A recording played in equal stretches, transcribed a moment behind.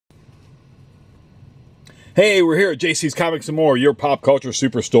Hey, we're here at JC's Comics and More, your pop culture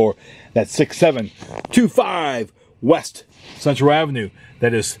superstore. That's 6725 West Central Avenue.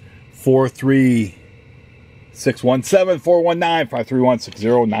 That is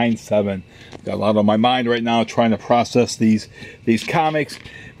 43617-419-531-6097. Got a lot on my mind right now trying to process these comics.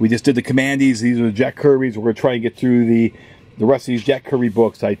 We just did the Commandees. These are the Jack Kirby's. We're going to try and get through the rest of these Jack Kirby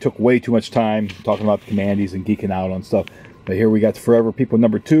books. I took way too much time talking about the Commandees and geeking out on stuff. But here we got Forever People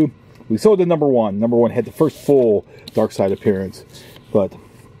number 2. We sold the number 1. Number 1 had the first full Dark Side appearance. But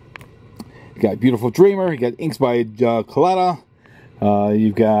you got Beautiful Dreamer. You got inks by Coletta.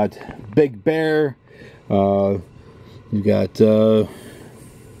 You've got Big Bear. You got God,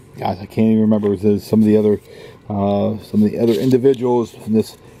 I can't even remember some of the other individuals in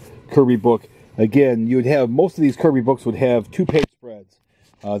this Kirby book. Again, you would have most of these Kirby books would have 2-page spreads.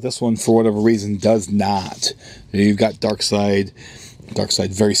 This one, for whatever reason, does not. You've got Dark Side. Dark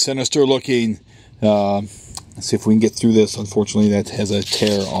Side, very sinister looking. Let's see if we can get through this. Unfortunately, that has a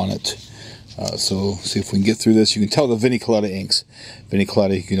tear on it. So, see if we can get through this. You can tell the Vinnie Coletta inks. Vinnie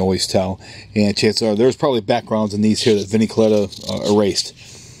Coletta, you can always tell. And chances are, there's probably backgrounds in these here that Vinnie Coletta erased.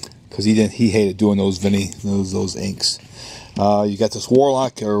 Because he hated doing those inks. You got this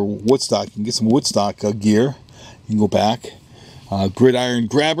Warlock or Woodstock. You can get some Woodstock gear. You can go back. Gridiron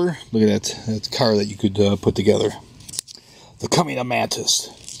Grabber. Look at that car that you could put together. The Coming of Mantis.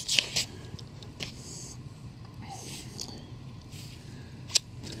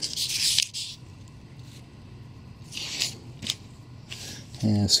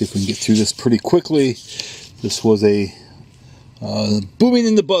 And see if we can get through this pretty quickly. This was a Booming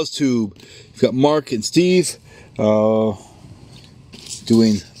in the Buzz Tube. You've got Mark and Steve doing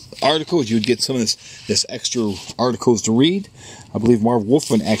articles. You'd get some of this extra articles to read. I believe Marv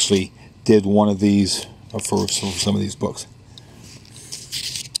Wolfman actually did one of these for some of these books.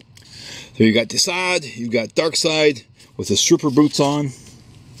 So you got Decide, you've got Dark Side with the stripper boots on.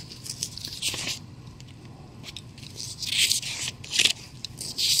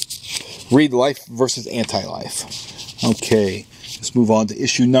 Read Life versus Anti-Life. Okay, let's move on to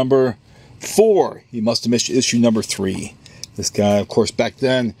issue number 4. He must have missed issue number 3. This guy, of course, back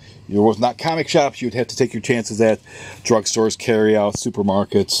then, there was not comic shops. You'd have to take your chances at drugstores, carry out,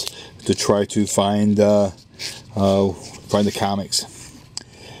 supermarkets to try to find the comics.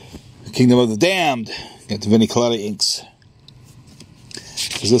 Kingdom of the Damned. Got the Vinnie Coletta inks.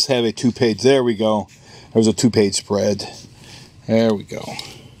 Does this have a 2-page? There we go. There's a 2-page spread. There we go.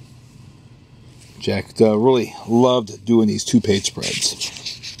 Jack really loved doing these 2-page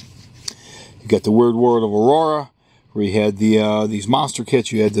spreads. You got the Weird World of Aurora, where you had these monster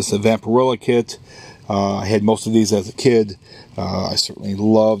kits. You had this Vampirella kit. I had most of these as a kid. I certainly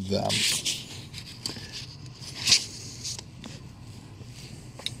loved them.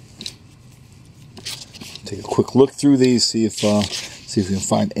 Take a quick look through these, see if we can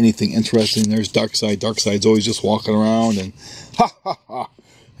find anything interesting. There's Dark Side. Dark Side's always just walking around and ha ha ha,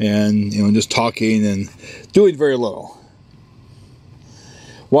 and just talking and doing very little.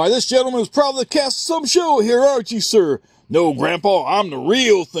 Why, this gentleman is probably the cast of some show here, aren't you, sir? No, Grandpa, I'm the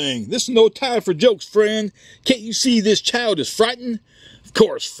real thing. This is no time for jokes, friend. Can't you see this child is frightened? Of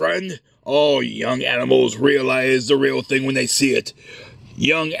course, friend. All young animals realize the real thing when they see it.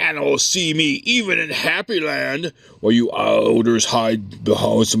 Young animals see me even in Happy Land, while you elders hide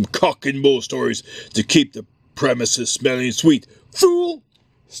behind some cock and bull stories to keep the premises smelling sweet. Fool!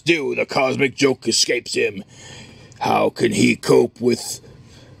 Still, the cosmic joke escapes him. How can he cope with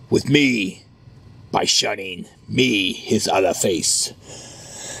me? By shunning me, his other face.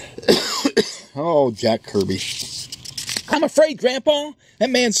 Oh, Jack Kirby. I'm afraid, Grandpa. That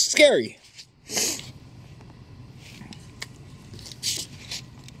man's scary.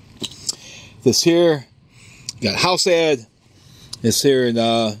 This here, got house ad. This here, and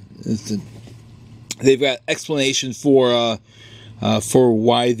they've got explanation for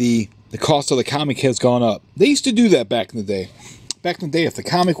why the cost of the comic has gone up. They used to do that back in the day. Back in the day, if the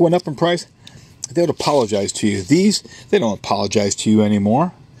comic went up in price, they would apologize to you. These, they don't apologize to you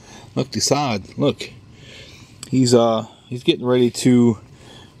anymore. Look, Decide. Look, he's getting ready to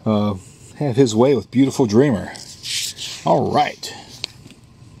have his way with Beautiful Dreamer. All right.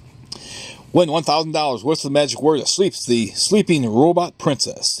 Win $1,000. What's the magic word that sleeps? The sleeping robot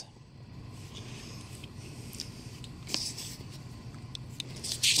princess.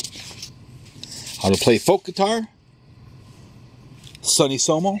 How to play folk guitar. Sonny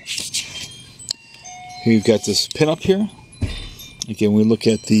Somo. Here you've got this pin up here. Again, we look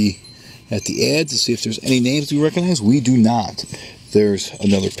at the ads to see if there's any names we recognize. We do not. There's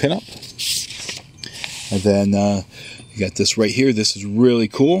another pin up. And then you got this right here. This is really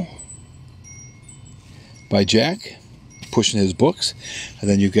cool. by Jack, pushing his books. And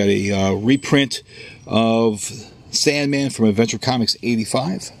then you've got a reprint of Sandman from Adventure Comics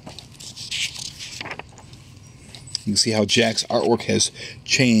 85. You can see how Jack's artwork has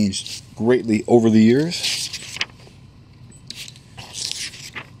changed greatly over the years.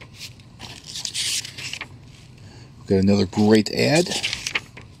 We've got another great ad,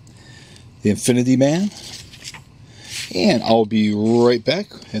 The Infinity Man. And I'll be right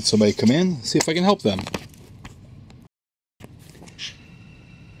back. Had somebody come in, see if I can help them.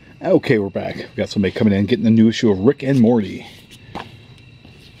 Okay, we're back. We've got somebody coming in, getting the new issue of Rick and Morty.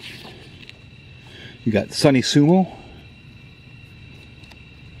 You got Sunny Sumo.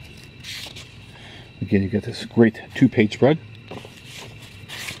 Again, you got this great 2-page spread.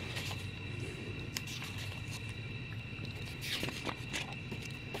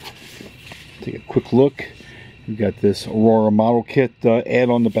 Take a quick look. You got this Aurora model kit ad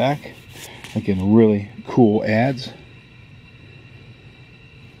on the back. Again, really cool ads.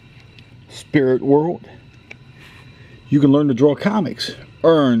 Spirit World. You can learn to draw comics.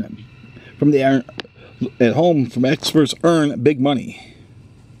 Earn from the at home from experts. Earn big money.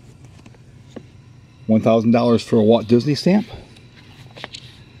 $1,000 for a Walt Disney stamp.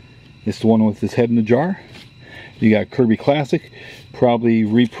 It's the one with his head in the jar. You got Kirby Classic, probably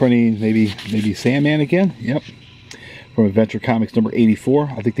reprinting maybe Sandman again. Yep, from Adventure Comics number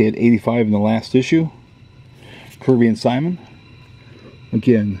 84. I think they had 85 in the last issue. Kirby and Simon.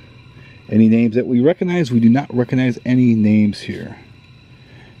 Again, any names that we recognize? We do not recognize any names here.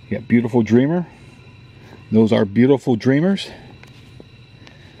 You got Beautiful Dreamer. Those are Beautiful Dreamers.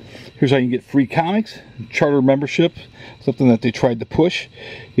 Here's how you get free comics. Charter membership, something that they tried to push.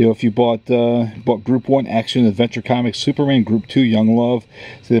 You know, if you bought Group 1 Action Adventure Comics Superman, Group 2 Young Love,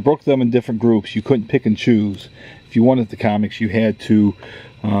 so they broke them in different groups. You couldn't pick and choose. If you wanted the comics, you had to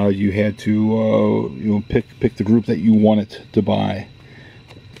pick the group that you wanted to buy.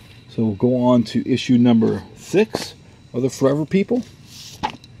 So we'll go on to issue number 6 of the Forever People.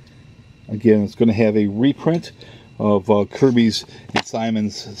 Again, it's going to have a reprint of Kirby's and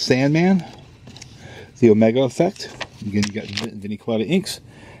Simon's Sandman, The Omega Effect. Again, you got Vinny Colada inks.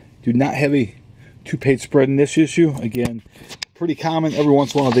 Do not have a 2-page spread in this issue. Again, pretty common. Every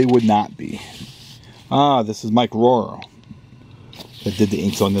once in a while they would not be. This is Mike Rohrer that did the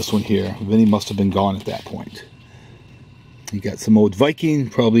inks on this one here. Vinny must have been gone at that point. You got some old Viking,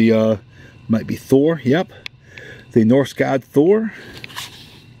 probably might be Thor. Yep, the Norse god Thor.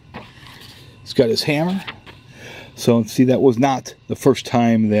 He's got his hammer. So see, that was not the first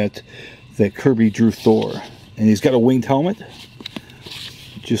time that Kirby drew Thor. And he's got a winged helmet,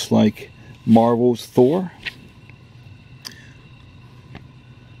 just like Marvel's Thor.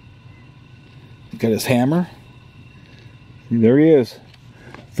 He's got his hammer. And there he is,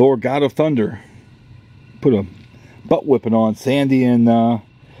 Thor, God of Thunder. Put a butt whipping on Sandy and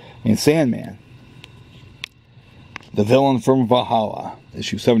Sandman. The Villain from Valhalla,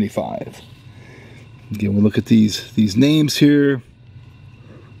 issue 75. Again, we look at these names here.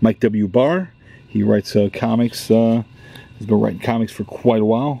 Mike W. Barr, he writes comics. He's been writing comics for quite a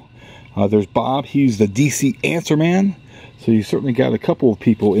while. There's Bob, he's the DC Answer Man. So you certainly got a couple of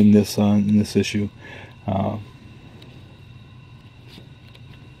people in this issue. You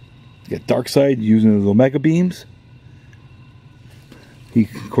got Darkseid using his Omega beams.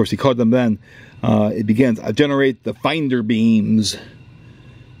 Of course, he called them then. It begins. I generate the Finder beams.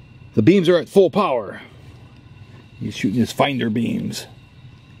 The beams are at full power. He's shooting his Finder beams.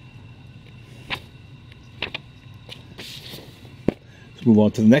 Let's move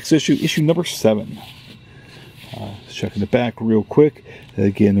on to the next issue, issue number 7. Let's check in the back real quick.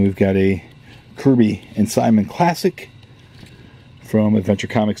 Again, we've got a Kirby and Simon Classic from Adventure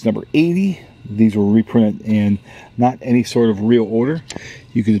Comics number 80. These were reprinted in not any sort of real order.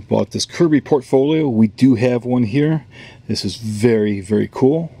 You could have bought this Kirby portfolio. We do have one here. This is very, very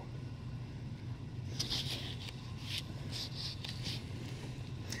cool.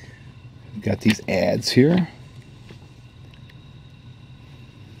 Got these ads here.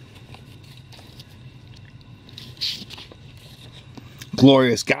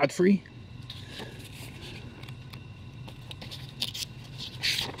 Glorious Godfrey.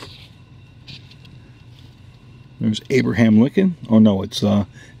 There's Abraham Lincoln. Oh no, it's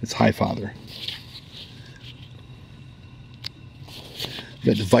Highfather.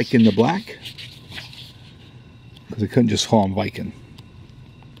 Got the Viking the Black, because they couldn't just call him Viking.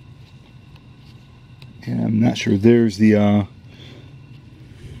 And I'm not sure. There's the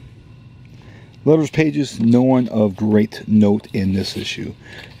letters pages. No one of great note in this issue.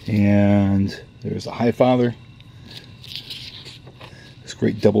 And there's the Highfather. This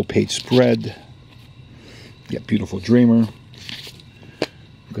great double page spread. Got Beautiful Dreamer.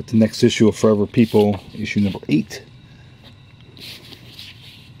 Got the next issue of Forever People, issue number 8.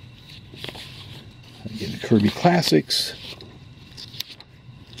 Again, the Kirby Classics.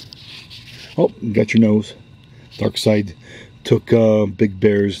 Oh, you got your nose. Darkseid took Big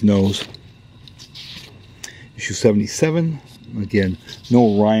Bear's nose. Issue 77. Again,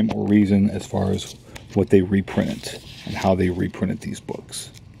 no rhyme or reason as far as what they reprinted and how they reprinted these books.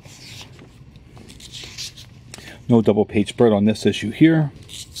 No double page spread on this issue here.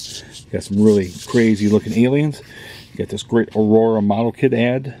 Got some really crazy looking aliens. You got this great Aurora model kit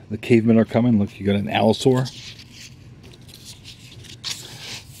ad. The cavemen are coming. Look, you got an Allosaur.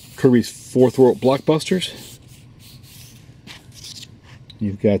 Kirby's Fourth World Blockbusters.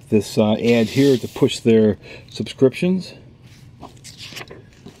 You've got this ad here to push their subscriptions.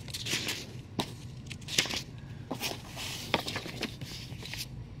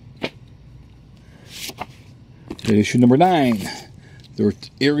 Issue number 9, The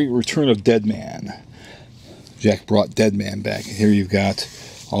Eerie Return of Deadman. Jack brought Deadman back. And here you've got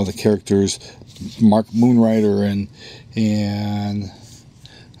all the characters, Mark Moonrider and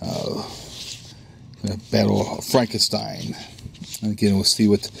Battle of Frankenstein. And again, we'll see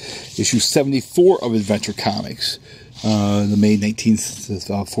what issue 74 of Adventure Comics, the May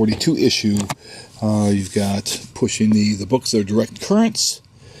 1942 issue. You've got pushing the books that are direct currents.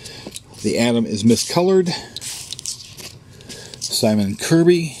 The Atom is miscolored. Simon and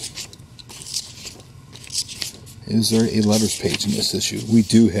Kirby. Is there a letters page in this issue? We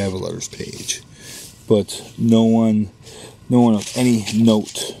do have a letters page, but no one of any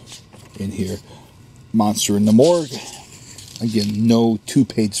note in here. Monster in the Morgue. Again, no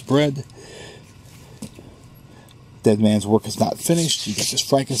 2-page spread. Deadman's work is not finished. You got this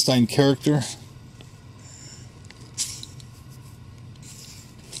Frankenstein character.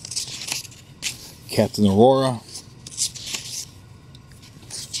 Captain Aurora.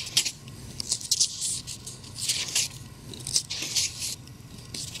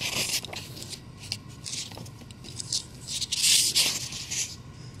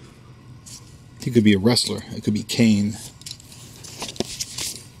 He could be a wrestler. It could be Kane.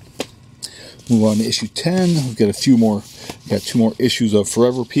 Move on to issue 10. We've got two more issues of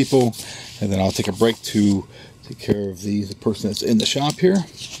Forever People, and then I'll take a break to take care of the person that's in the shop here.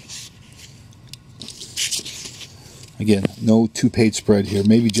 Again, no 2-page spread here.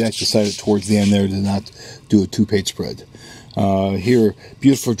 Maybe Jack decided towards the end there to not do a 2-page spread. Here,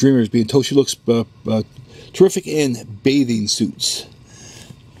 Beautiful Dreamer is being told she looks terrific in bathing suits.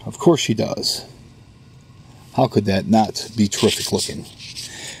 Of course she does. How could that not be terrific looking?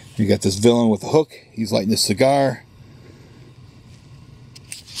 You got this villain with a hook. He's lighting a cigar.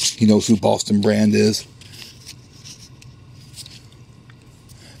 He knows who Boston Brand is.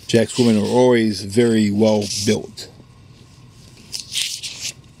 Jack's women are always very well built.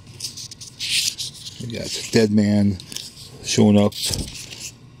 You got Deadman showing up,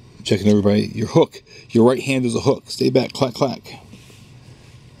 checking everybody. Your hook. Your right hand is a hook. Stay back. Clack, clack.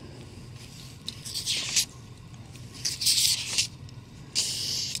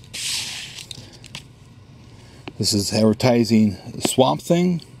 This is advertising Swamp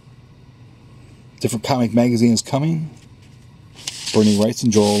Thing. Different comic magazines coming. Bernie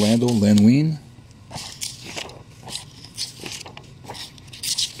Wrightson, Joe Orlando, Len Wein.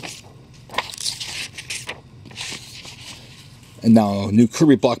 And now a new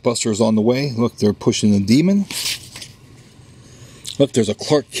Kirby blockbuster is on the way. Look, they're pushing the Demon. Look, there's a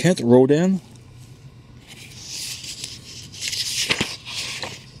Clark Kent rode in.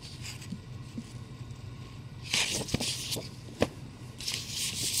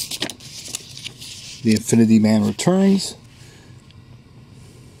 The Infinity Man returns.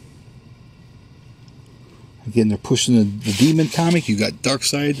 Again, they're pushing the Demon comic. You got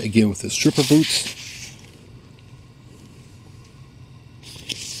Darkseid, again with his stripper boots.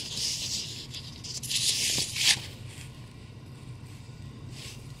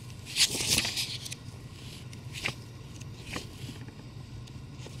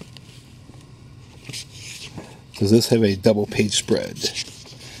 Does this have a double page spread?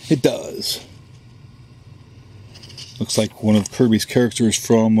 It does. Looks like one of Kirby's characters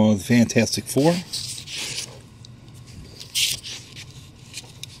from the Fantastic Four.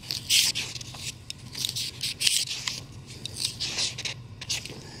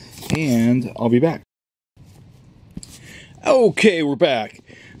 And I'll be back. Okay, we're back.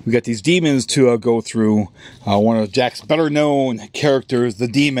 We got these demons to go through. One of Jack's better known characters, the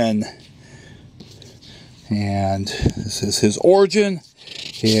Demon. And this is his origin.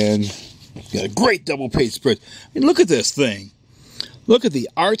 And got a great double page spread. I mean, look at this thing. Look at the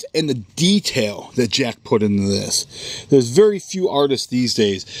art and the detail that Jack put into this. There's very few artists these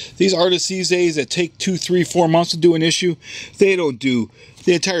days. These artists these days that take 2, 3, 4 months to do an issue, they don't do,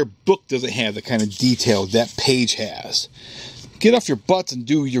 the entire book doesn't have the kind of detail that page has. Get off your butts and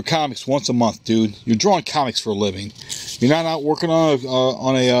do your comics once a month, dude. You're drawing comics for a living. You're not out working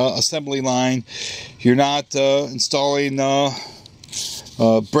on a assembly line. You're not installing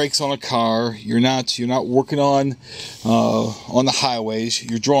brakes on a car. You're not working on the highways.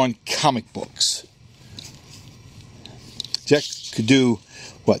 You're drawing comic books. Jack could do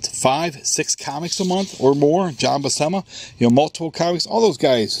what, 5, 6 comics a month or more? John Buscema, multiple comics. All those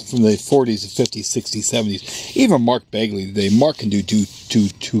guys from the 40s, 50s, 60s, 70s. Even Mark Bagley today. Mark can do two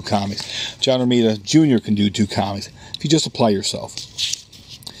comics. John Romita Jr. can do 2 comics. If you just apply yourself.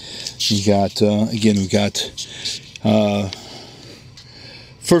 We got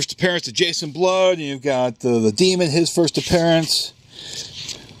first appearance of Jason Blood. And you've got the Demon, his first appearance.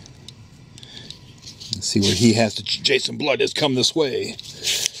 Let's see where he has to. Jason Blood has come this way.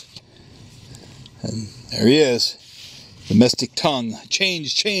 And there he is. The mystic tongue.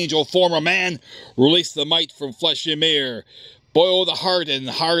 Change, O former man. Release the might from flesh and mere. Boil the heart and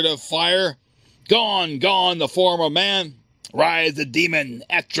heart of fire. Gone, the former man. Rise the demon,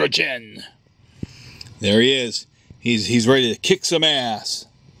 Estrogen. There he is. He's ready to kick some ass.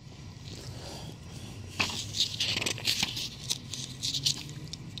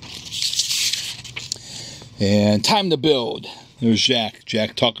 And time to build. There's Jack.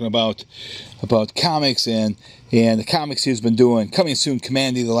 Jack talking about comics and the comics he's been doing. Coming soon,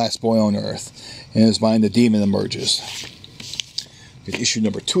 Commandy, the last boy on Earth. In his mind, the Demon emerges. Issue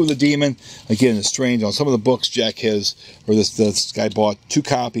number 2 of the Demon. Again, it's strange. On some of the books, Jack has, or this guy bought 2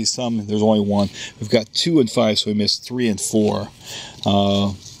 copies. Some there's only 1. We've got 2 and 5, so we missed 3 and 4.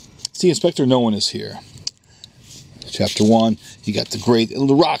 See, Inspector No One is here. Chapter 1, you got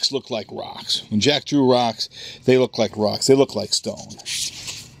the rocks look like rocks. When Jack drew rocks, they look like rocks. They look like stone.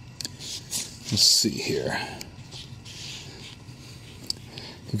 Let's see here.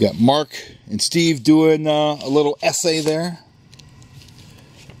 We've got Mark and Steve doing a little essay there.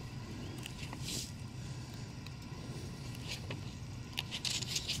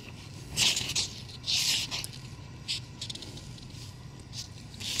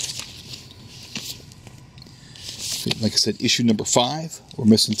 Like I said, issue number 5. We're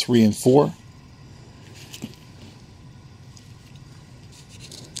missing 3 and 4.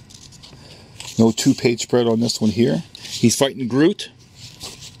 No 2-page spread on this one here. He's fighting Groot.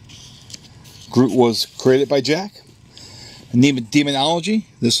 Groot was created by Jack. Demonology.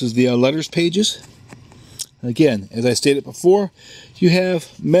 This is the letters pages. Again, as I stated before, you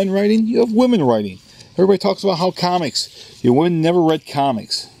have men writing, you have women writing. Everybody talks about how comics, women never read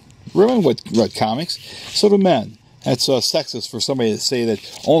comics. Women read comics, so do men. That's sexist for somebody to say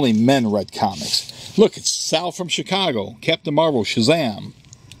that only men read comics. Look, it's Sal from Chicago, Captain Marvel, Shazam.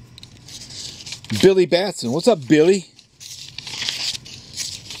 Billy Batson. What's up, Billy?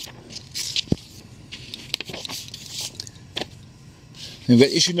 And we've got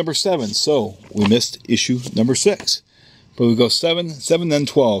issue number 7, so we missed issue number 6. But we go 7, then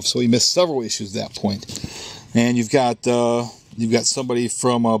 12, so we missed several issues at that point. And you've got somebody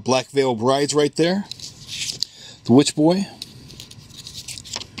from Black Veil Brides right there. The Witch Boy.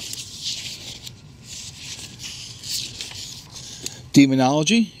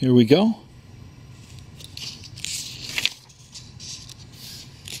 Demonology. Here we go.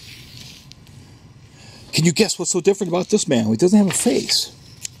 Can you guess what's so different about this man? He doesn't have a face.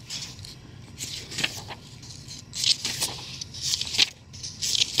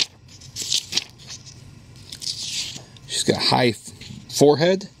 She's got a high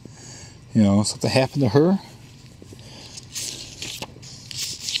forehead. Something happened to her.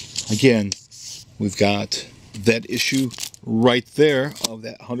 Again, we've got that issue right there of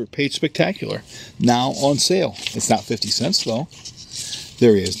that 100-page spectacular. Now on sale. It's not 50 cents, though.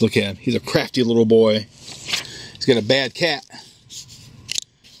 There he is. Look at him. He's a crafty little boy. He's got a bad cat.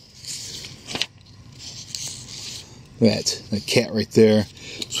 Look at that cat right there.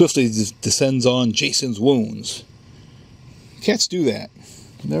 Swiftly descends on Jason's wounds. Cats do that.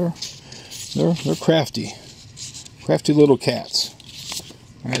 They're crafty. Crafty little cats.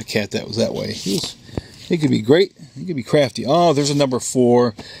 I had a cat that was that way. He could be great. He could be crafty. Oh, there's a number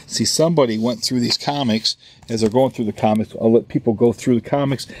 4. See, somebody went through these comics. As they're going through the comics, I'll let people go through the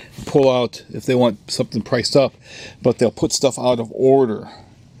comics and pull out if they want something priced up. But they'll put stuff out of order.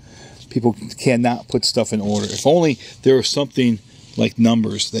 People cannot put stuff in order. If only there was something like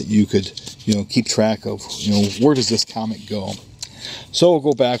numbers that you could, keep track of. Where does this comic go? So we'll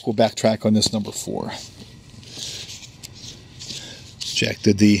go back. We'll backtrack on this number 4. Jack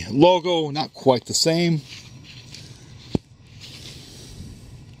did the logo, not quite the same.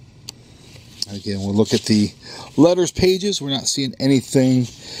 Again, we'll look at the letters pages. We're not seeing anything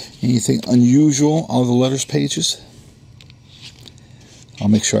unusual on the letters pages. I'll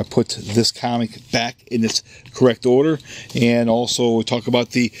make sure I put this comic back in its correct order. And also we'll talk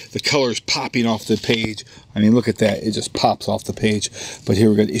about the colors popping off the page. I mean, look at that. It just pops off the page. But here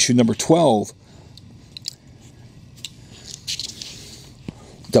we got issue number 12.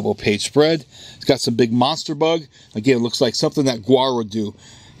 Double page spread. It's got some big monster bug. Again, it looks like something that Guar would do.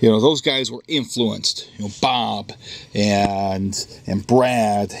 You know, those guys were influenced. You know, Bob and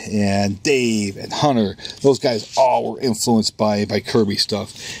Brad and Dave and Hunter. Those guys all were influenced by Kirby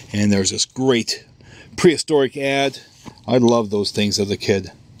stuff. And there's this great prehistoric ad. I loved those things as a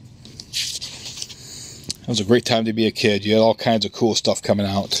kid. It was a great time to be a kid. You had all kinds of cool stuff coming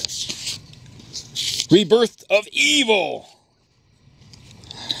out. Rebirth of Evil.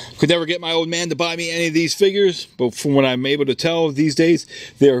 Could never get my old man to buy me any of these figures, but from what I'm able to tell these days,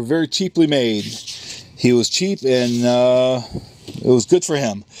 they are very cheaply made. He was cheap, and it was good for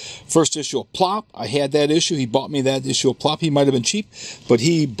him. First issue of Plop, I had that issue. He bought me that issue of Plop. He might have been cheap, but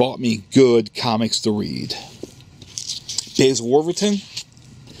he bought me good comics to read. Days of Wolverton.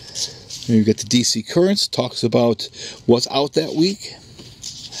 Here you get the DC Currents. Talks about what's out that week.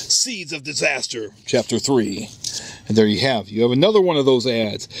 Seeds of Disaster, Chapter 3. And there you have another one of those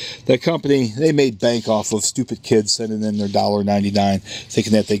ads. That company, they made bank off of stupid kids sending in their $1.99,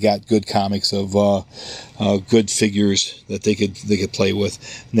 thinking that they got good comics of good figures that they could play with,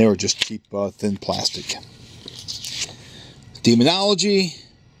 and they were just cheap, thin plastic. Demonology,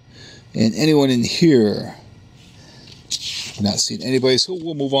 and anyone in here? I'm not seeing anybody, so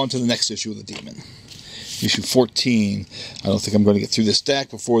we'll move on to the next issue of the Demon. Issue 14. I don't think I'm going to get through this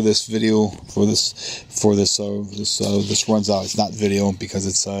stack before this video, this runs out. It's not video because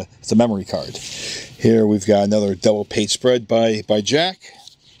it's a memory card. Here we've got another double page spread by Jack.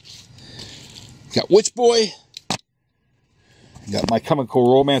 Got Witch Boy. Got My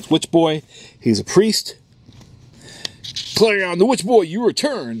Chemical Romance Witch Boy. He's a priest. Clarion, the Witch Boy, you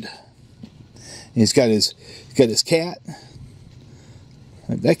returned. And he's got his cat.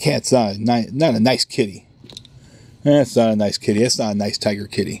 That cat's not a nice kitty. That's not a nice kitty. That's not a nice tiger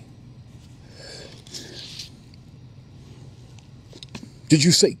kitty. Did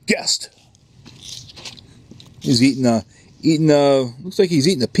you say guest? He's eating looks like he's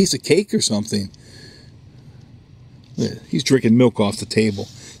eating a piece of cake or something. He's drinking milk off the table.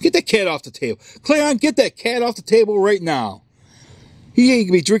 Get that cat off the table. Cleon, get that cat off the table right now. He ain't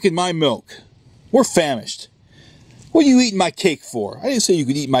gonna be drinking my milk. We're famished. What are you eating my cake for? I didn't say you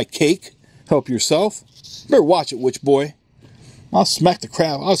could eat my cake. Help yourself. Better watch it, Witch Boy. I'll smack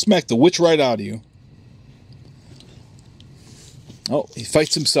the witch right out of you. Oh, he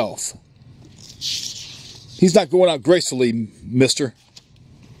fights himself. He's not going out gracefully, mister.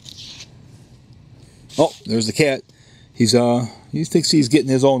 Oh, there's the cat. He thinks he's getting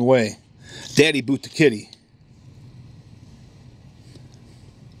his own way. Daddy boot the kitty.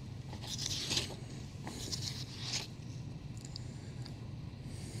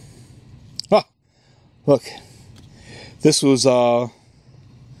 Look, this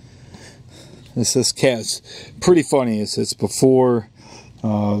cat's pretty funny. It's before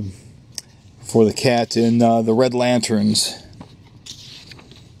the cat in the Red Lanterns.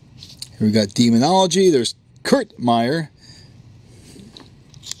 Here we got Demonology. There's Kurt Meyer.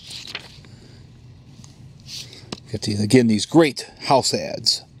 Got these great house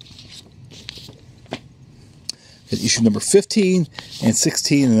ads. Got issue number 15 and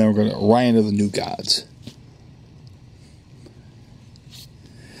 16, and then we're going to Orion of the New Gods.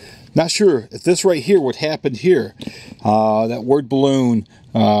 Not sure if this right here, what happened here, that word balloon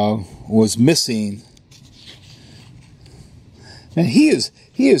was missing. And he is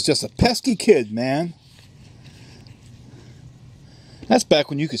just a pesky kid, man. That's back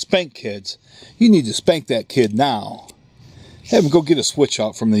when you could spank kids. You need to spank that kid now. Have him go get a switch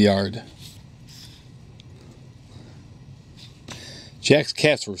out from the yard. Jack's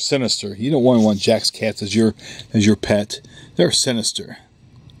cats were sinister. You don't want Jack's cats as your pet. They're sinister.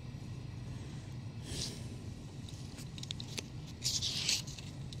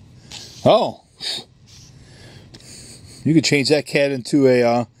 Oh, you could change that cat into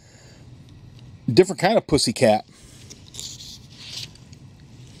a different kind of pussy cat.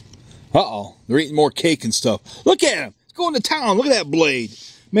 Uh-oh, they're eating more cake and stuff. Look at him. He's going to town. Look at that blade.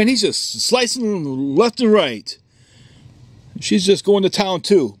 Man, he's just slicing left and right. She's just going to town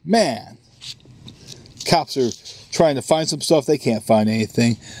too. Man. Cops are trying to find some stuff. They can't find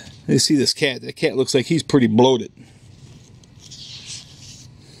anything. They see this cat. That cat looks like he's pretty bloated.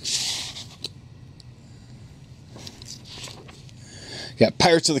 Got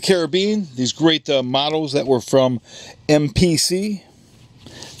Pirates of the Caribbean. These great models that were from MPC.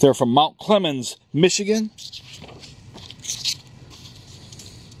 They're from Mount Clemens, Michigan.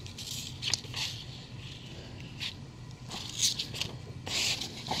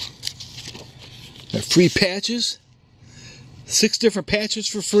 Got free patches. 6 different patches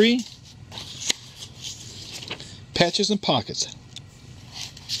for free. Patches and pockets.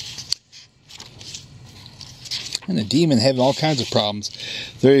 And the Demon having all kinds of problems.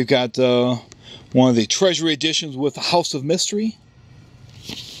 There you've got one of the Treasury editions with the House of Mystery.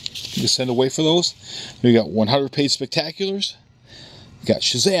 You can send away for those. There you got 100-page spectaculars. You got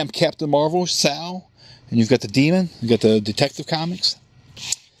Shazam, Captain Marvel, Sal, and you've got the Demon. You got the Detective Comics.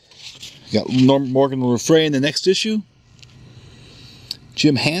 You got Morgan Le Fay in the next issue.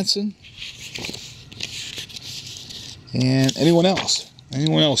 Jim Hansen. And anyone else?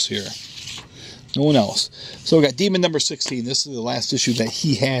 Anyone else here? No one else. So we got Demon number 16. This is the last issue that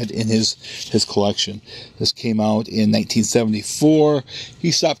he had in his collection. This came out in 1974.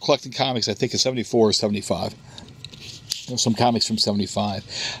 He stopped collecting comics, I think, in 74 or 75. There's some comics from 75.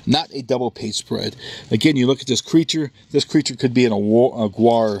 Not a double page spread. Again, you look at this creature. This creature could be in a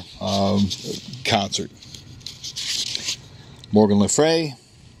Gwar concert. Morgan Le Fay.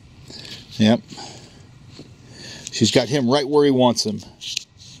 Yep. She's got him right where he wants him.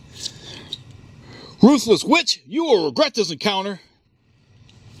 Ruthless Witch, you will regret this encounter.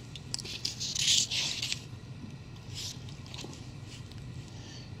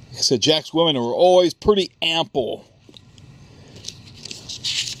 Like I said, Jack's women are always pretty ample.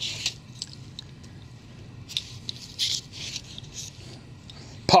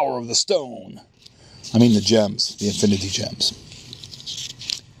 Power of the Stone. I mean the gems, the Infinity Gems.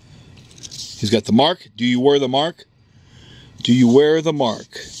 He's got the mark. Do you wear the mark? Do you wear the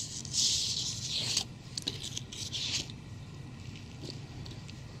mark?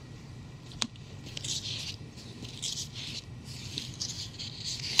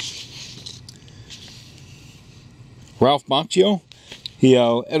 Ralph Macchio, he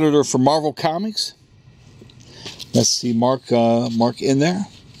editor for Marvel Comics. Let's see Mark in there.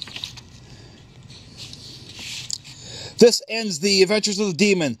 This ends the adventures of the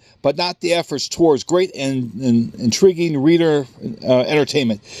Demon, but not the efforts towards great and intriguing reader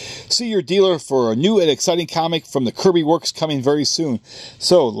entertainment. See your dealer for a new and exciting comic from the Kirby Works coming very soon.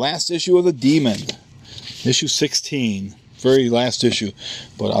 So, last issue of the Demon, issue 16. Very last issue,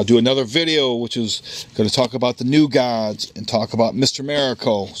 but I'll do another video which is going to talk about the New Gods and talk about Mr.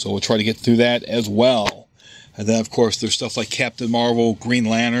 Miracle, so we'll try to get through that as well. And then of course there's stuff like Captain Marvel, Green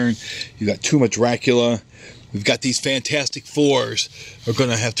Lantern, you got Tomb of Dracula, we've got these Fantastic Fours we're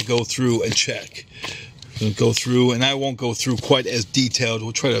going to have to go through and check. We'll go through, and I won't go through quite as detailed.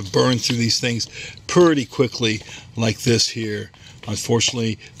 We'll try to burn through these things pretty quickly like this here.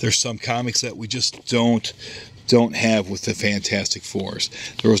 Unfortunately, there's some comics that we just don't have with the Fantastic Fours.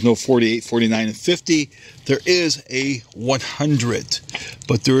 There was no 48, 49, and 50. There is a 100,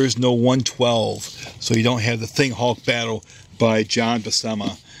 but there is no 112. So you don't have the Thing Hulk battle by John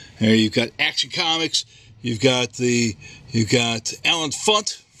Buscema. There you've got Action Comics. You've got Alan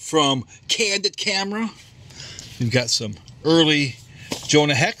Funt from Candid Camera. You've got some early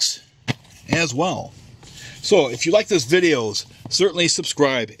Jonah Hex as well. So if you like these videos, certainly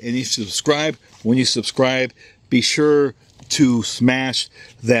subscribe. And if you subscribe, when you subscribe, be sure to smash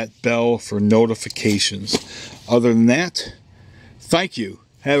that bell for notifications. Other than that, thank you.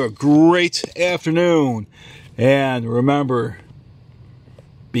 Have a great afternoon. And remember,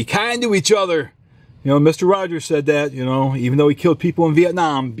 be kind to each other. You know, Mr. Rogers said that, you know, even though he killed people in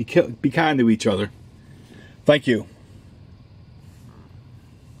Vietnam, be kind to each other. Thank you.